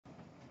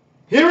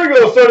Here we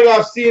go, starting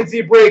off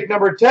CNC break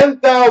number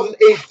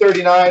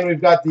 10,839.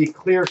 We've got the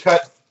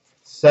clear-cut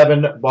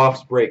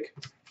 7-box break.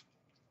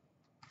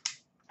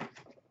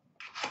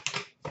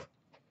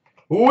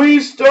 We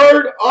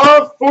start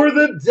off for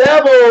the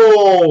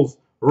Devils.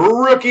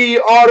 Rookie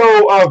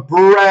auto of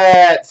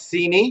Brett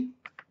Seney.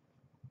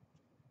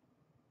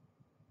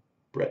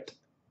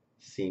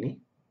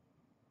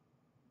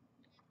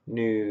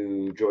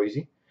 New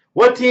Jersey.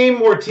 What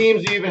team or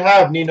teams do you even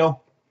have,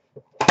 Nino?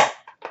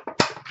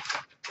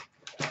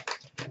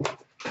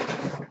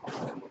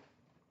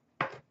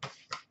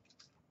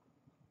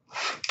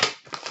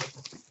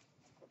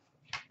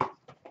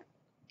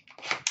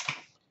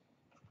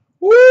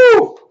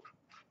 Woo!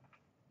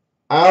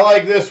 I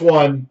like this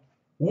one.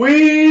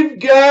 We've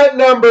got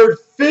number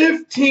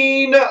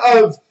 15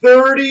 of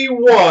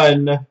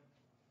 31.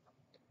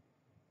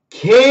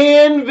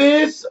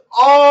 Canvas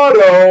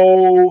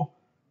auto.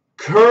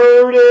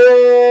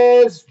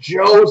 Curtis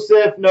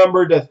Joseph,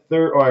 number to I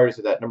already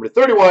said that. Number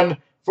 31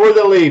 for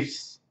the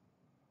Leafs.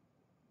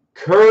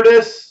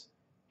 Curtis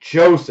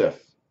Joseph.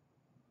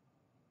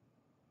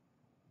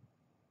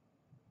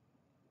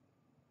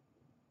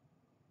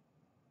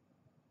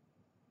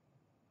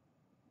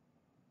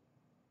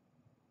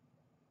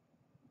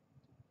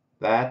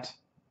 That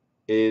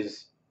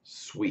is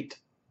sweet.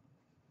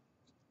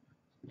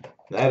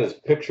 That is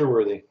picture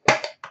worthy.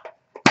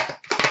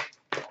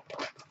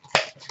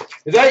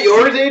 Is that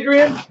yours,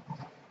 Adrian?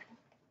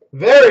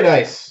 Very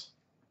nice.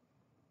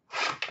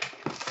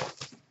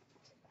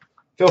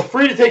 Feel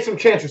free to take some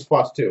chancer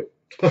spots, too.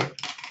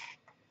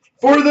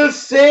 For the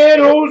San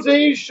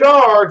Jose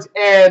Sharks,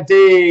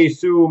 Antti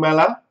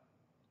Suomela.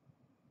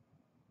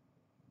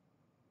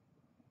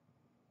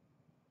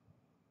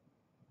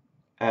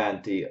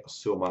 Antti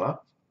Suomela.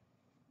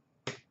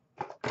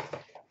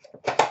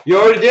 You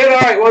already did? All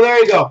right, well, there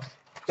you go.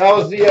 That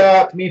was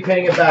the me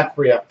paying it back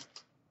for you.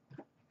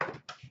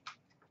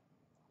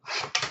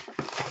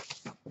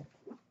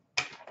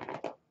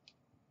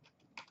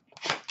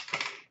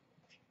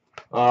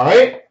 All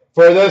right,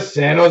 for the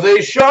San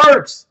Jose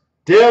Sharks,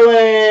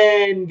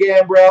 Dylan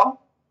Gambrell.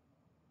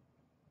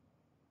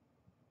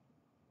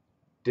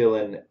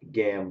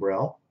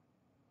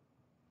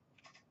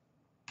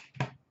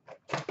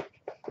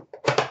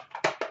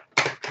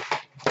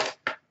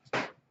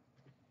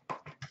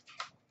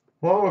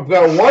 Well, we've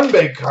got one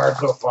big card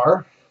so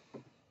far.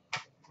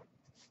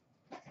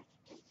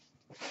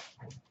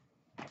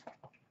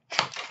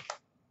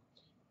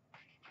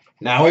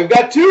 Now we've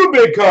got two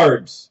big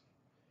cards.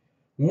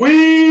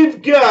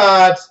 We've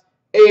got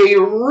a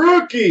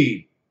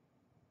rookie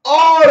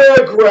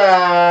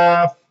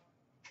autograph,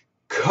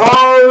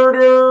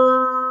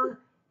 Carter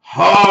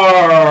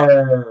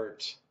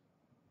Hart.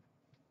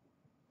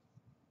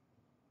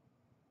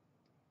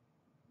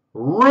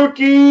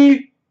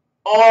 Rookie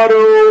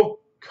auto,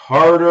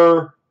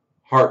 Carter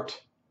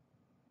Hart.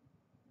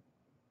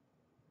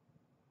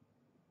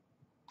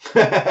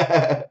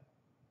 That's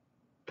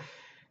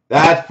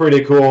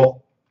pretty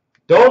cool.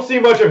 Don't see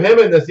much of him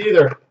in this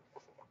either.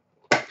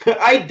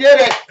 I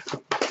did it!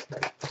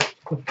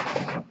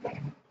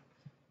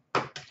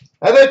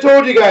 As I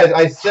told you guys,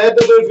 I said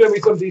that there's going to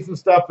be some decent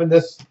stuff in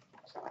this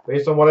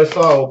based on what I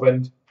saw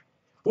opened.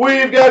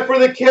 We've got for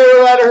the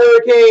Carolina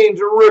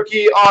Hurricanes,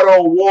 rookie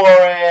auto,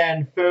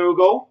 Warren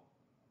Foegele.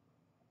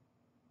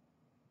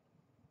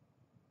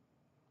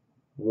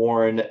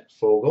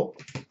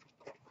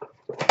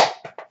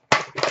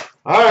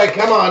 All right,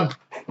 come on.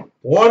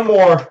 One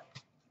more.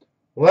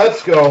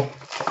 Let's go.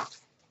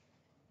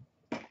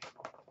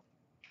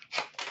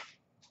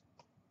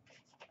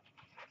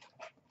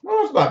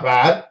 No, it's not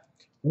bad.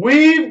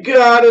 We've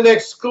got an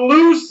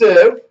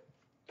exclusive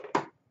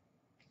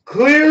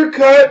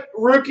clear-cut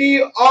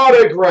rookie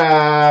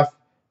autograph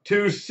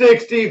to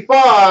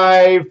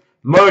 65,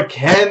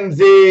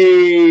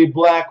 Mackenzie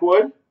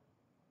Blackwood.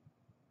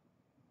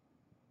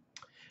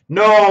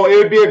 No, it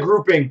would be a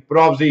grouping, but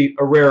obviously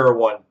a rarer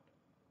one.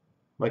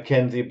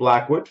 Mackenzie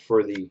Blackwood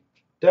for the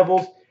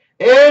Devils.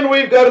 And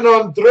we've got an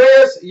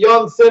Andreas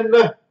Janssen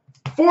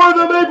for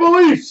the Maple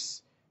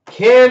Leafs.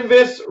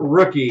 Canvas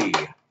rookie.